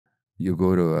you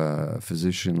go to a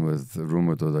physician with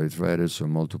rheumatoid arthritis or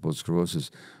multiple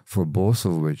sclerosis, for both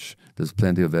of which there's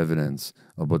plenty of evidence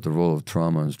about the role of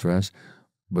trauma and stress,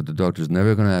 but the doctor's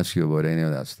never going to ask you about any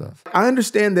of that stuff. I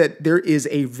understand that there is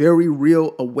a very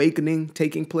real awakening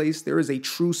taking place. There is a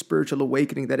true spiritual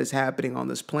awakening that is happening on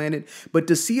this planet. But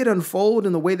to see it unfold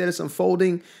in the way that it's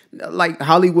unfolding, like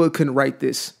Hollywood couldn't write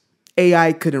this.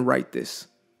 AI couldn't write this.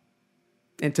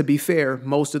 And to be fair,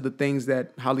 most of the things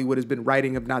that Hollywood has been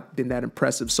writing have not been that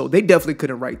impressive. So they definitely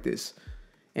couldn't write this.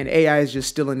 And AI is just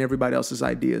stealing everybody else's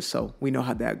ideas. So we know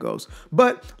how that goes.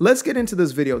 But let's get into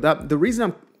this video. The reason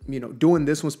I'm doing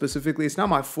this one specifically, it's not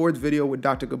my fourth video with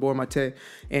Dr. Gabor Mate,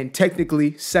 and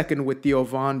technically second with Theo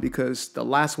Von, because the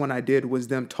last one I did was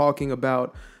them talking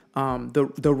about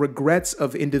the regrets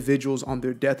of individuals on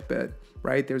their deathbed.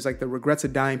 Right? There's like The Regrets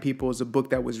of Dying People is a book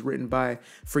that was written by,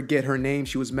 forget her name.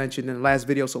 She was mentioned in the last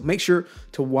video. So make sure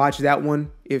to watch that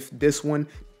one if this one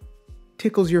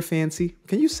tickles your fancy.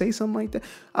 Can you say something like that?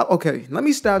 Okay, let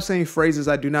me stop saying phrases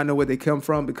I do not know where they come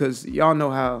from, because y'all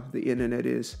know how the internet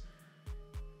is.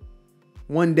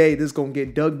 One day this is going to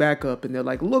get dug back up and they're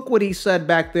like, look what he said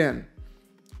back then.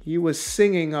 He was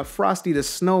singing Frosty the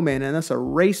Snowman, and that's a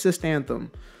racist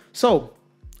anthem. So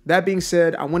that being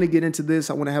said, I want to get into this.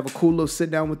 I want to have a cool little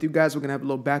sit down with you guys. We're going to have a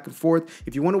little back and forth.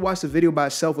 If you want to watch the video by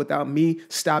itself without me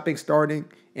stopping, starting,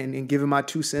 and giving my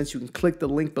 2 cents, you can click the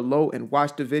link below and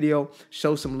watch the video.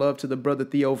 Show some love to the brother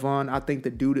Theo Von. I think the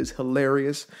dude is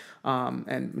hilarious.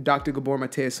 And Dr. Gabor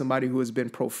Mate is somebody who has been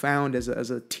profound as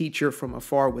a teacher from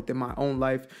afar within my own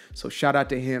life. So shout out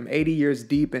to him. 80 years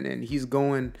deep, and he's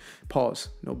going, pause,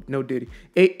 no diddy.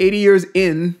 80 years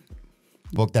in.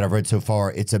 Book that I've read so far,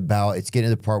 it's getting to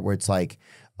the part where it's like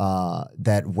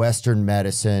that Western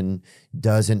medicine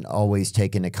doesn't always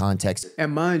take into context.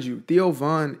 And mind you, Theo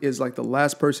Von is like the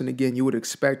last person, again, you would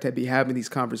expect to be having these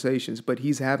conversations, but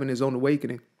he's having his own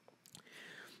awakening.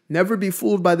 Never be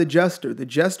fooled by the jester. The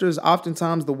jester is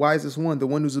oftentimes the wisest one, the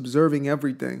one who's observing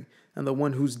everything, and the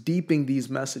one who's deeping these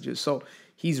messages. So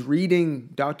he's reading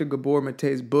Dr. Gabor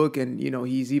Mate's book, and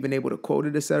he's even able to quote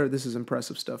it, etc. This is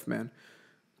impressive stuff, man.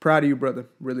 Proud of you, brother.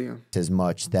 Really am. As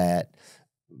much that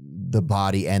the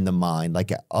body and the mind,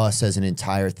 like us as an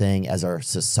entire thing, as our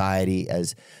society,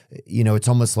 as, it's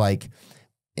almost like,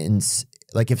 if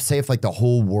the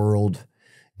whole world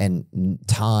and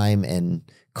time and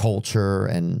culture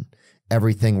and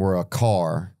everything were a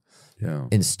car,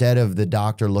 instead of the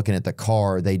doctor looking at the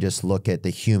car, they just look at the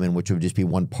human, which would just be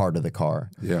one part of the car.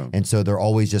 Yeah. And so they're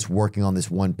always just working on this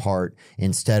one part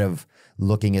instead of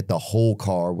looking at the whole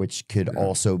car, which could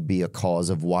also be a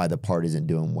cause of why the part isn't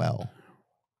doing well.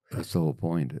 That's the whole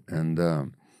point. And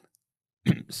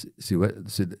we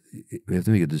have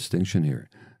to make a distinction here.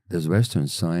 There's Western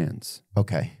science.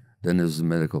 Okay. Then there's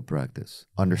medical practice.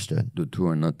 Understood. The two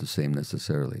are not the same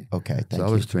necessarily. Okay, thank you. So I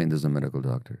was trained as a medical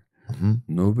doctor.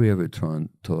 Nobody ever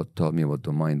taught me about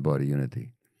the mind-body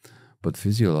unity. But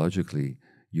physiologically,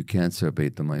 you can't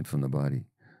separate the mind from the body.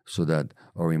 So that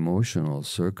our emotional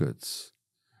circuits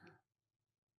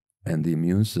and the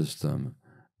immune system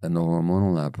and the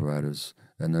hormonal apparatus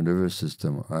and the nervous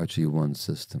system are actually one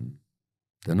system.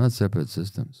 They're not separate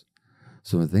systems.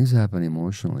 So when things happen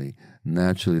emotionally,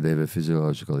 naturally they have a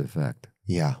physiological effect.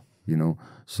 Yeah.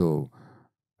 So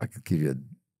I could give you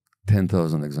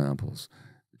 10,000 examples.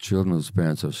 Children whose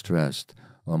parents are stressed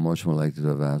are much more likely to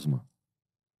have asthma.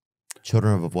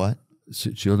 Children of what?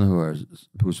 Children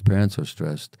whose parents are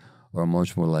stressed are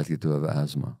much more likely to have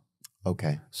asthma.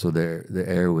 Okay. So their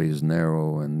airways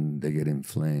narrow and they get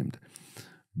inflamed.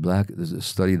 There's a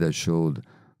study that showed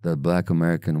that Black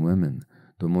American women,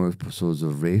 the more episodes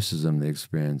of racism they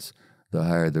experience, the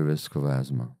higher the risk of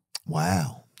asthma.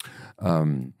 Wow.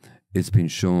 It's been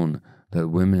shown that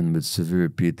women with severe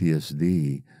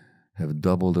PTSD have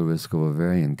double the risk of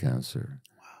ovarian cancer.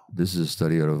 Wow. This is a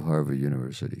study out of Harvard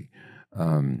University.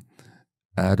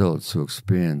 Adults who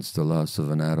experience the loss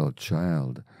of an adult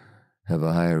child have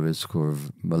a higher risk of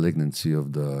malignancy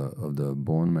of the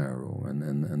bone marrow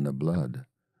and the blood.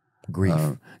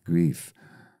 Grief.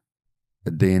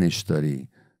 A Danish study,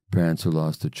 parents who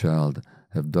lost a child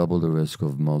have double the risk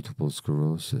of multiple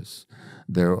sclerosis.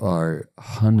 There are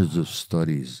hundreds of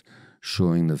studies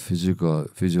showing the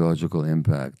physiological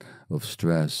impact of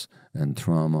stress and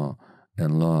trauma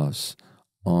and loss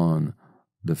on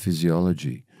the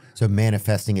physiology. So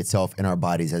manifesting itself in our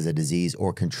bodies as a disease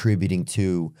or contributing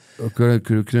to...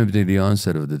 Contributing the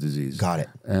onset of the disease. Got it.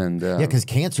 And yeah, because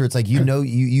cancer, it's like,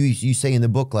 you say in the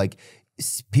book, like,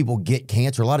 people get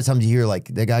cancer. A lot of times you hear, like,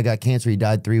 the guy got cancer, he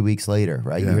died 3 weeks later,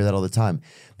 right? Yeah. You hear that all the time.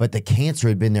 But the cancer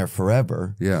had been there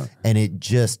forever. Yeah. And it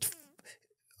just...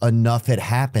 enough had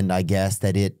happened, I guess,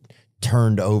 that it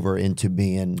turned over into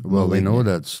being Well, we know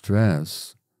malignant. that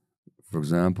stress, for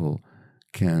example,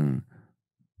 can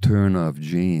turn off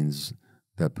genes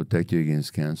that protect you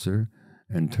against cancer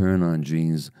and turn on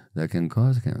genes that can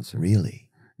cause cancer. Really?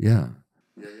 Yeah.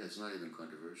 Yeah, it's not even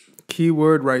controversial. Key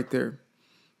word right there.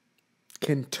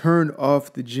 Can turn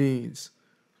off the genes.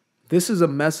 This is a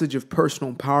message of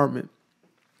personal empowerment.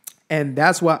 And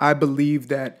that's why I believe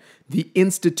that the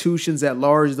institutions at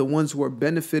large, the ones who are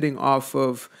benefiting off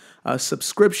of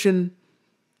subscription,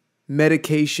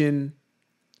 medication,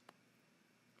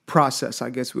 process, I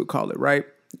guess we would call it, right?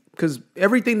 Because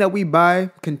everything that we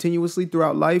buy continuously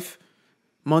throughout life,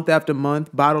 month after month,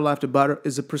 bottle after bottle,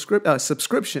 is a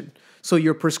subscription. So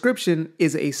your prescription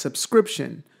is a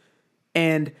subscription.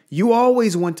 And you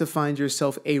always want to find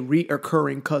yourself a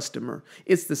reoccurring customer.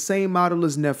 It's the same model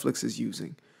as Netflix is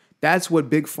using. That's what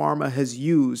Big Pharma has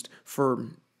used for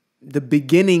the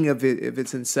beginning of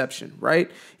its inception, right?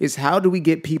 Is how do we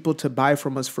get people to buy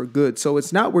from us for good? So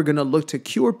it's not we're going to look to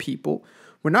cure people.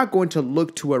 We're not going to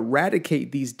look to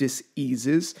eradicate these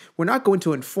diseases. We're not going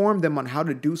to inform them on how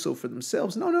to do so for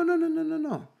themselves.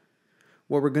 No.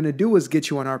 What we're going to do is get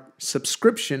you on our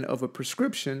subscription of a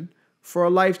prescription for a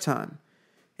lifetime.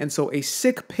 And so a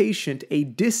sick patient, a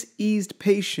diseased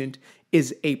patient,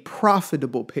 is a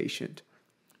profitable patient.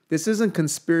 This isn't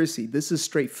conspiracy. This is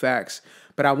straight facts.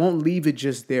 But I won't leave it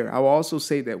just there. I will also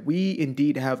say that we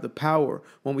indeed have the power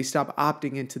when we stop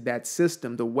opting into that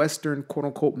system, the Western quote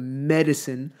unquote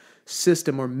medicine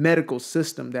system or medical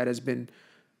system that has been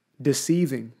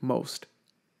deceiving most.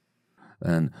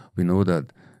 And we know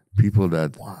that people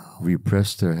that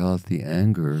repress their healthy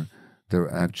anger,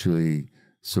 they're actually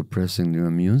suppressing their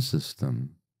immune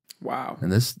system. Wow.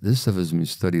 And this stuff has been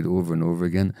studied over and over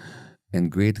again. And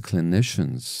great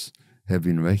clinicians have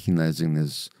been recognizing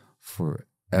this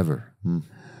forever.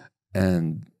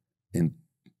 And in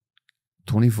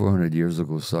 2,400 years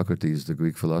ago, Socrates, the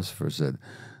Greek philosopher, said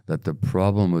that the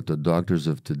problem with the doctors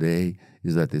of today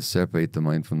is that they separate the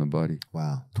mind from the body.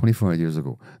 Wow. 2,400 years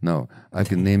ago. Now, I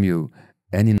can name you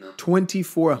any...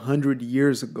 2,400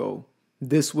 years ago,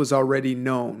 this was already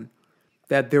known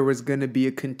that there was going to be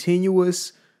a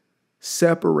continuous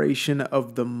separation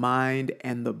of the mind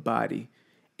and the body.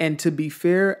 And to be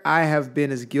fair, I have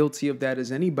been as guilty of that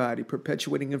as anybody,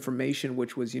 perpetuating information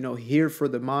which was, here for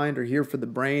the mind or here for the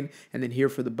brain and then here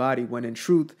for the body, when in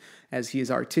truth, as he is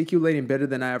articulating better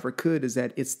than I ever could, is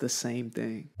that it's the same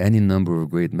thing. Any number of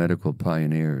great medical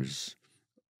pioneers,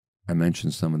 I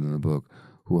mentioned some of them in the book,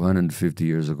 who 150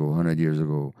 years ago, 100 years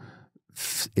ago,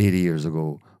 80 years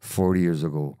ago, 40 years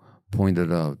ago,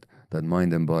 pointed out that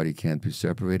mind and body can't be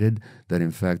separated, that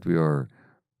in fact we are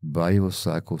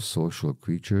biopsychosocial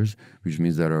creatures, which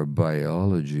means that our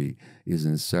biology is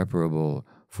inseparable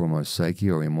from our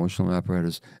psyche, our emotional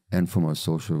apparatus, and from our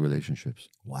social relationships.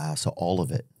 Wow, so all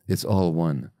of it. It's all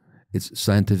one. It's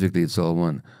scientifically, it's all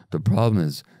one. The problem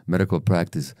is medical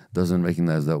practice doesn't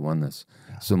recognize that oneness.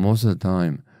 Yeah. So most of the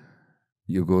time,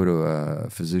 you go to a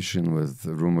physician with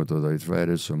rheumatoid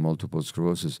arthritis or multiple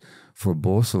sclerosis, for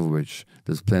both of which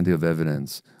there's plenty of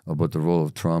evidence about the role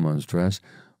of trauma and stress,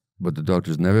 but the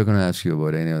doctor's never going to ask you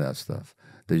about any of that stuff.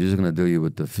 They're just going to deal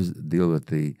with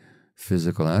the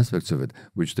physical aspects of it,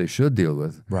 which they should deal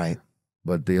with. Right.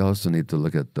 But they also need to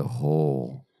look at the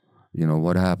whole.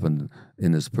 What happened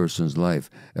in this person's life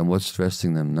and what's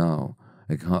stressing them now,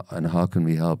 and how can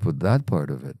we help with that part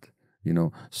of it?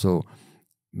 So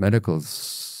medical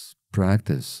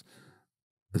practice,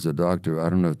 as a doctor, I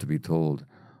don't have to be told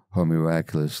how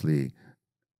miraculously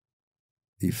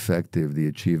effective the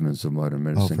achievements of modern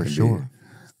medicine can be.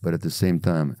 But at the same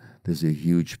time, there's a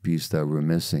huge piece that we're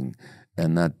missing,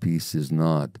 and that piece is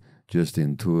not just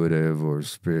intuitive or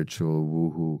spiritual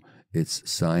woohoo. It's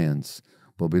science.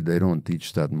 But they don't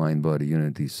teach that mind-body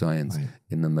unity science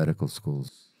in the medical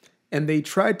schools. And they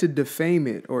tried to defame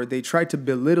it, or they tried to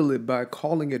belittle it by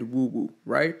calling it woo-woo,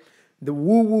 right? The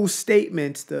woo-woo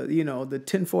statement, the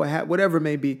tinfoil hat, whatever it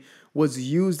may be, was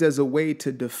used as a way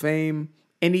to defame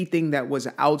anything that was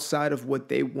outside of what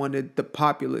they wanted the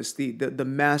populace, the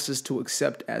masses to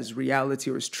accept as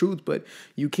reality or as truth. But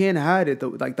you can't hide it.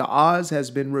 The Oz has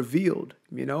been revealed,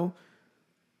 and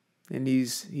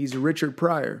he's Richard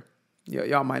Pryor. Yeah,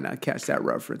 y'all might not catch that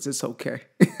reference. It's okay.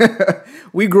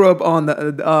 We grew up on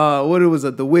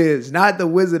The Wiz, not the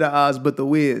Wizard of Oz, but the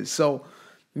Wiz. So,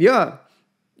 yeah,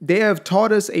 they have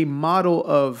taught us a model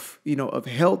of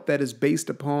health that is based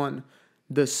upon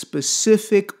the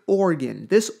specific organ.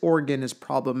 This organ is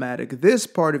problematic. This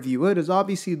part of you, it is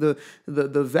obviously the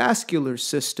vascular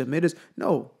system.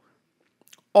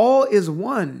 All is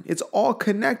one. It's all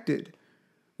connected.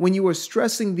 When you are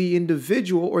stressing the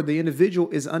individual, or the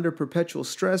individual is under perpetual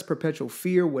stress, perpetual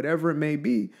fear, whatever it may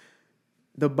be,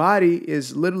 the body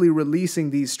is literally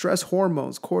releasing these stress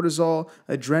hormones, cortisol,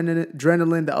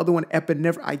 adrenaline, the other one,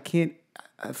 epinephrine.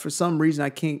 For some reason,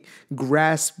 I can't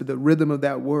grasp the rhythm of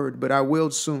that word, but I will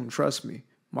soon, trust me.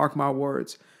 Mark my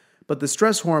words. But the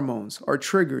stress hormones are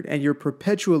triggered, and you're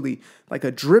perpetually, like a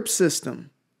drip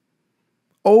system,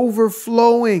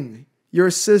 overflowing your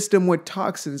system with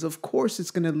toxins. Of course,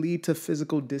 it's going to lead to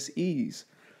physical dis-ease.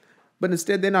 But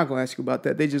instead, they're not going to ask you about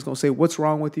that. They're just going to say, what's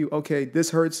wrong with you? Okay,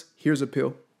 this hurts. Here's a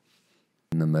pill.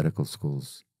 In the medical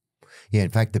schools. Yeah, in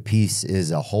fact, the piece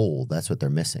is a whole. That's what they're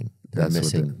missing. They're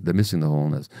missing the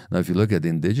wholeness. Now, if you look at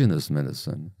indigenous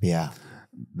medicine,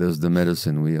 there's the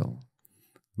medicine wheel,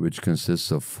 which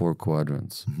consists of 4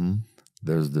 quadrants. Mm-hmm.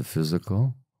 There's the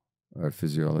physical, our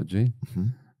physiology. Mm-hmm.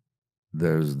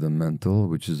 There's the mental,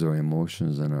 which is our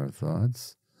emotions and our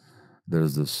thoughts.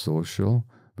 There's the social,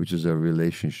 which is our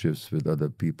relationships with other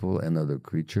people and other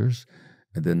creatures.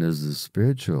 And then there's the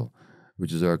spiritual,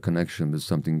 which is our connection with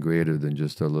something greater than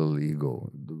just our little ego,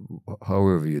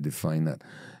 however you define that.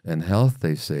 And health,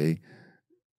 they say,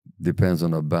 depends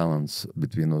on a balance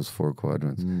between those 4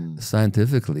 quadrants.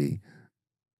 Scientifically,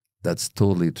 that's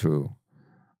totally true.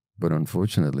 But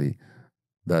unfortunately,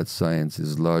 that science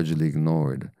is largely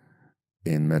ignored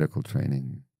in medical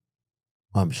training.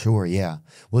 I'm sure, yeah.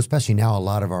 Well, especially now, a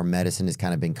lot of our medicine has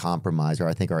kind of been compromised, or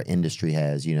I think our industry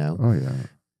has, you know. Oh, yeah.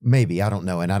 Maybe, I don't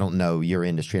know. And I don't know your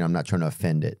industry, and I'm not trying to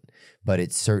offend it. But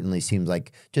it certainly seems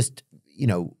like just, you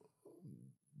know,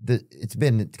 it's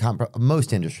been,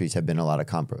 most industries have been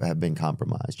have been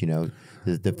compromised, you know.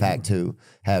 The fact to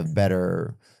have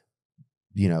better,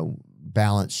 you know,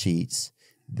 balance sheets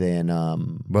than...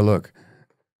 But look,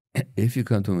 if you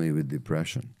come to me with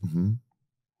depression... Mm-hmm.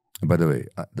 By the way,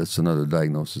 that's another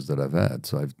diagnosis that I've had.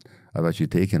 So I've actually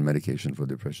taken medication for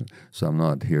depression. So I'm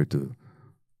not here to,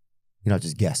 you're not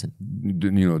just guessing,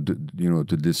 to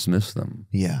dismiss them.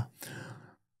 Yeah.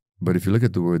 But if you look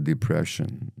at the word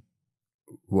depression,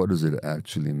 what does it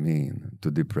actually mean to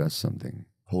depress something?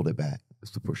 Hold it back. It's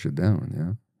to push it down.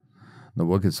 Yeah. Now,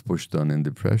 what gets pushed down in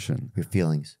depression? Your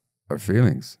feelings. Our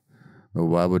feelings. Now,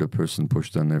 why would a person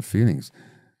push down their feelings?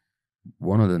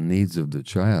 One of the needs of the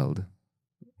child.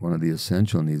 One of the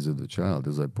essential needs of the child,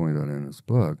 as I point out in this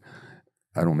book,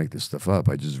 I don't make this stuff up,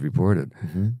 I just report it,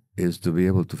 is to be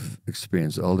able to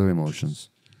experience all their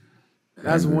emotions.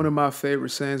 That's one of my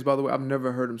favorite sayings, by the way. I've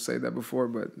never heard him say that before,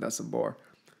 but that's a bar.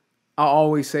 I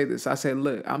always say this. I say,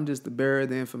 look, I'm just the bearer of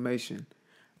the information.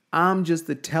 I'm just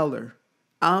the teller.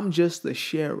 I'm just the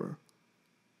sharer.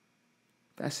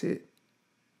 That's it.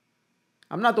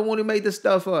 I'm not the one who made this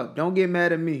stuff up. Don't get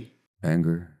mad at me.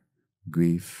 Anger,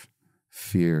 grief,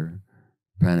 fear,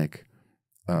 panic,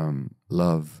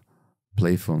 love,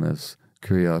 playfulness,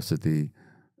 curiosity,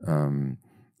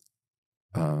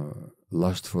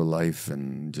 lust for life,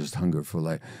 and just hunger for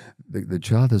life. The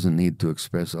child doesn't need to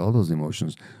express all those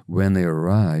emotions when they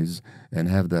arise and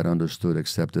have that understood,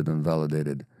 accepted, and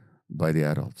validated by the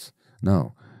adults.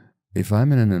 No, if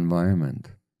I'm in an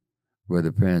environment where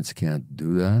the parents can't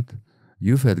do that,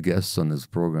 you've had guests on this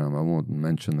program, I won't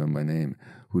mention them by name,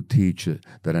 who teach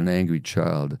that an angry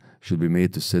child should be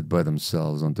made to sit by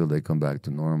themselves until they come back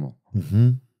to normal.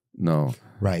 Mm-hmm. No.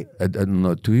 Right. A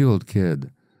 2-year-old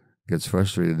kid gets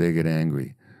frustrated, they get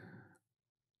angry.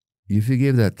 If you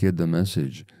give that kid the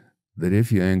message that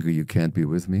if you're angry, you can't be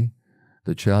with me,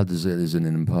 the child is in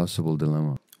an impossible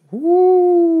dilemma.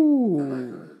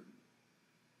 Ooh.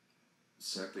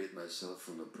 Separate myself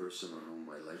from the person on whom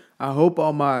I like. I hope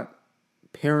all my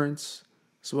parents,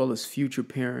 as well as future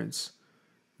parents,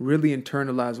 really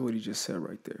internalize what he just said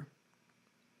right there.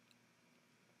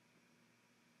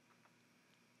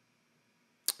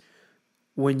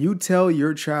 When you tell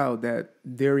your child that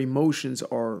their emotions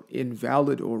are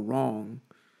invalid or wrong,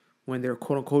 when they're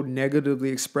quote unquote negatively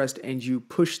expressed, and you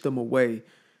push them away,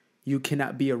 you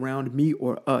cannot be around me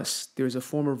or us. There's a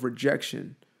form of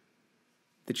rejection.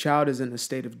 The child is in a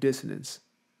state of dissonance.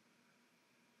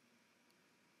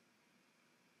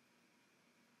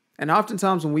 And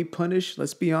oftentimes when we punish,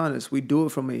 let's be honest, we do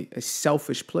it from a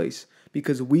selfish place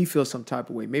because we feel some type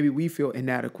of way. Maybe we feel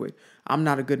inadequate. I'm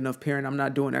not a good enough parent. I'm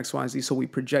not doing X, Y, and Z. So we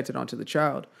project it onto the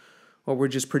child. Or we're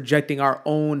just projecting our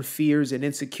own fears and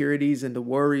insecurities and the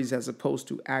worries as opposed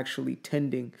to actually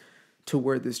tending to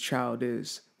where this child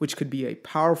is, which could be a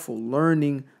powerful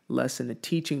learning lesson, a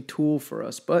teaching tool for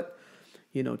us. But,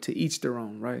 to each their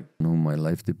own, right? On whom my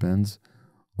life depends,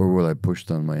 or will I push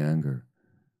down my anger?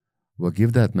 Well,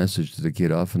 give that message to the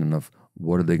kid often enough.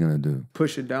 What are they going to do?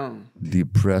 Push it down.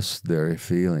 Depress their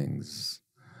feelings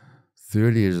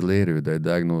 30 years later, they're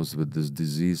diagnosed with this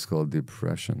disease called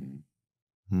depression.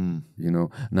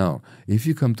 Now, if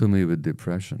you come to me with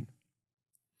depression,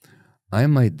 I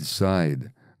might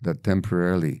decide that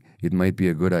temporarily it might be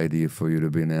a good idea for you to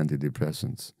be on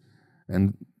antidepressants.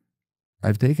 And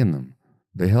I've taken them.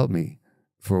 They help me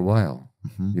for a while,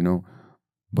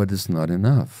 but it's not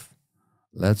enough.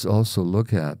 Let's also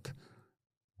look at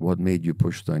what made you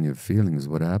push down your feelings,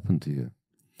 what happened to you.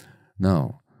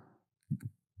 Now,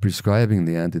 prescribing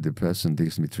the antidepressant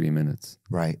takes me 3 minutes.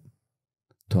 Right.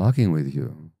 Talking with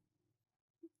you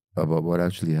about what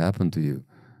actually happened to you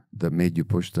that made you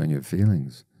push down your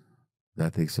feelings,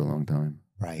 that takes a long time.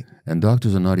 Right. And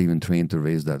doctors are not even trained to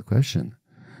raise that question.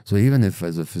 So even if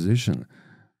as a physician,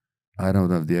 I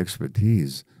don't have the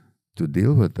expertise to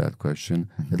deal with that question,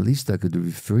 at least I could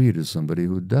refer you to somebody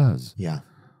who does. Yeah.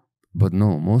 But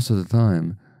no, most of the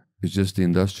time, it's just the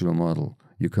industrial model.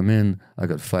 You come in, I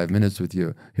got 5 minutes with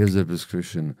you, here's the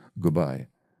prescription, goodbye.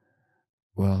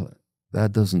 Well,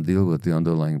 that doesn't deal with the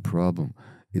underlying problem.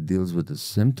 It deals with the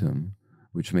symptom,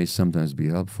 which may sometimes be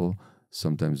helpful,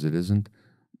 sometimes it isn't.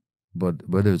 But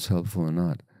whether it's helpful or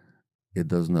not, it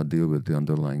does not deal with the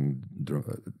underlying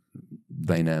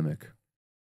dynamic.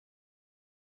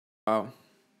 Wow.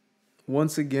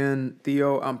 Once again,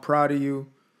 Theo, I'm proud of you.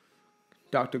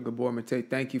 Dr. Gabor Mate,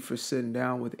 thank you for sitting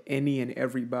down with any and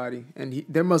everybody. And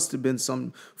there must have been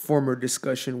some former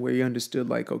discussion where he understood,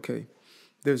 like, okay,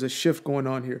 there's a shift going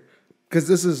on here. Because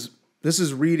this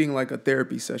is reading like a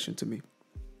therapy session to me.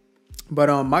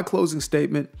 But my closing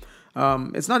statement,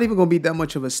 it's not even going to be that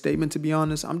much of a statement, to be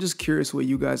honest. I'm just curious where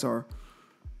you guys are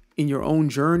in your own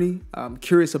journey. I'm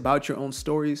curious about your own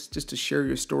stories, just to share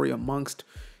your story amongst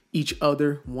each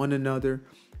other, one another.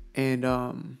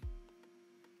 And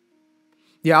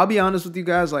yeah, I'll be honest with you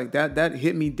guys, like that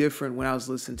hit me different when I was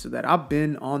listening to that. I've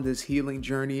been on this healing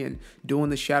journey and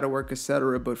doing the shadow work,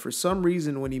 etc. But for some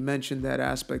reason, when he mentioned that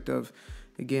aspect of,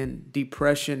 again,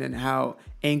 depression and how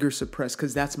anger suppressed,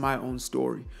 because that's my own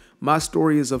story. My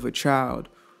story is of a child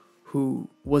who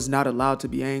was not allowed to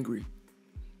be angry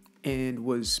and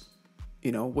was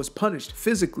punished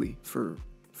physically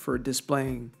for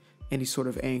displaying any sort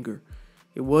of anger.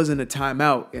 It wasn't a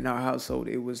timeout in our household.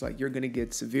 It was like, you're going to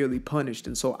get severely punished.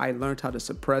 And so I learned how to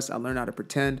suppress. I learned how to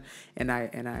pretend. And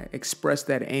I expressed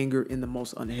that anger in the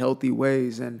most unhealthy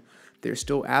ways. And there's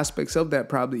still aspects of that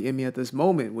probably in me at this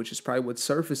moment, which is probably what's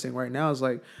surfacing right now. Is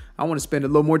like, I want to spend a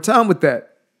little more time with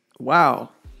that. Wow.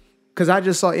 Because I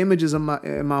just saw images in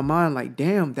my mind like,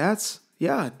 damn, that's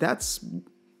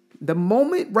the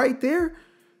moment right there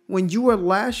when you were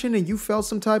lashing and you felt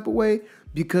some type of way.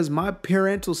 Because my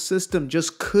parental system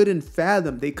just couldn't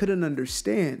fathom. They couldn't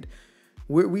understand.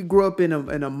 We grew up in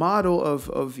a model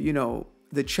of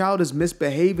the child is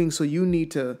misbehaving, so you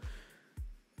need to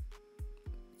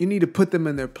put them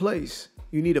in their place.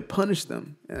 You need to punish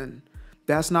them. And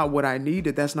that's not what I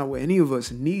needed. That's not what any of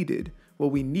us needed.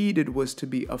 What we needed was to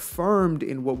be affirmed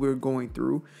in what we were going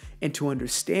through and to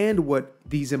understand what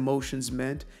these emotions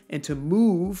meant and to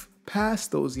move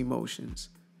past those emotions,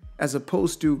 as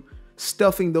opposed to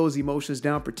stuffing those emotions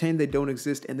down, pretend they don't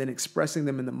exist, and then expressing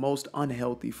them in the most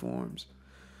unhealthy forms.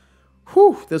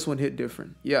 Whew, this one hit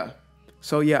different. Yeah.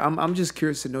 So yeah, I'm just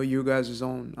curious to know you guys'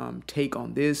 own take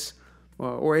on this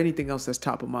or anything else that's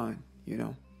top of mind.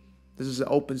 This is an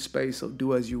open space, so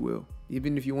do as you will.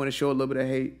 Even if you want to show a little bit of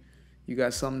hate, you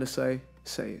got something to say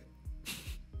it.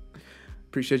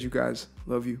 Appreciate you guys.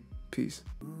 Love you. Peace.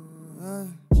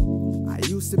 I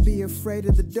used to be afraid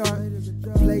of the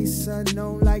dark, a place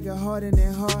unknown like a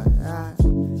hardening heart.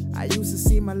 I used to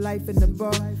see my life in the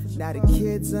bar. Now the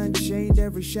kids unchained,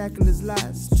 every shackle is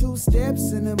lost. 2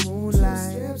 steps in the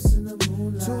moonlight,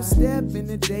 2 step in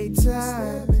the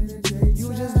daytime.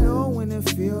 You just know when it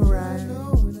feel right.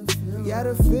 You got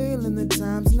a feeling the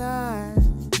time's not.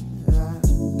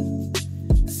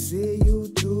 See you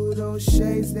through those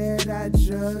shades that I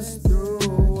just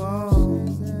threw on.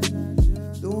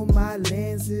 Through my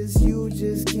lenses, you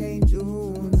just can't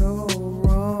do no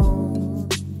wrong.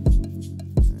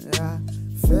 I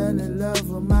fell in love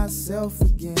with myself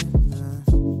again.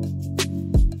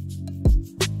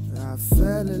 I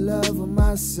fell in love with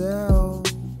myself.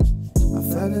 I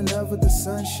fell in love with the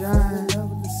sunshine. I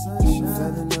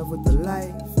fell in love with the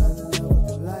light.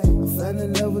 I fell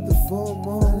in love with the full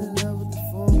moon.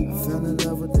 I fell in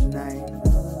love with the night.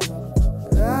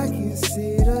 I can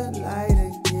see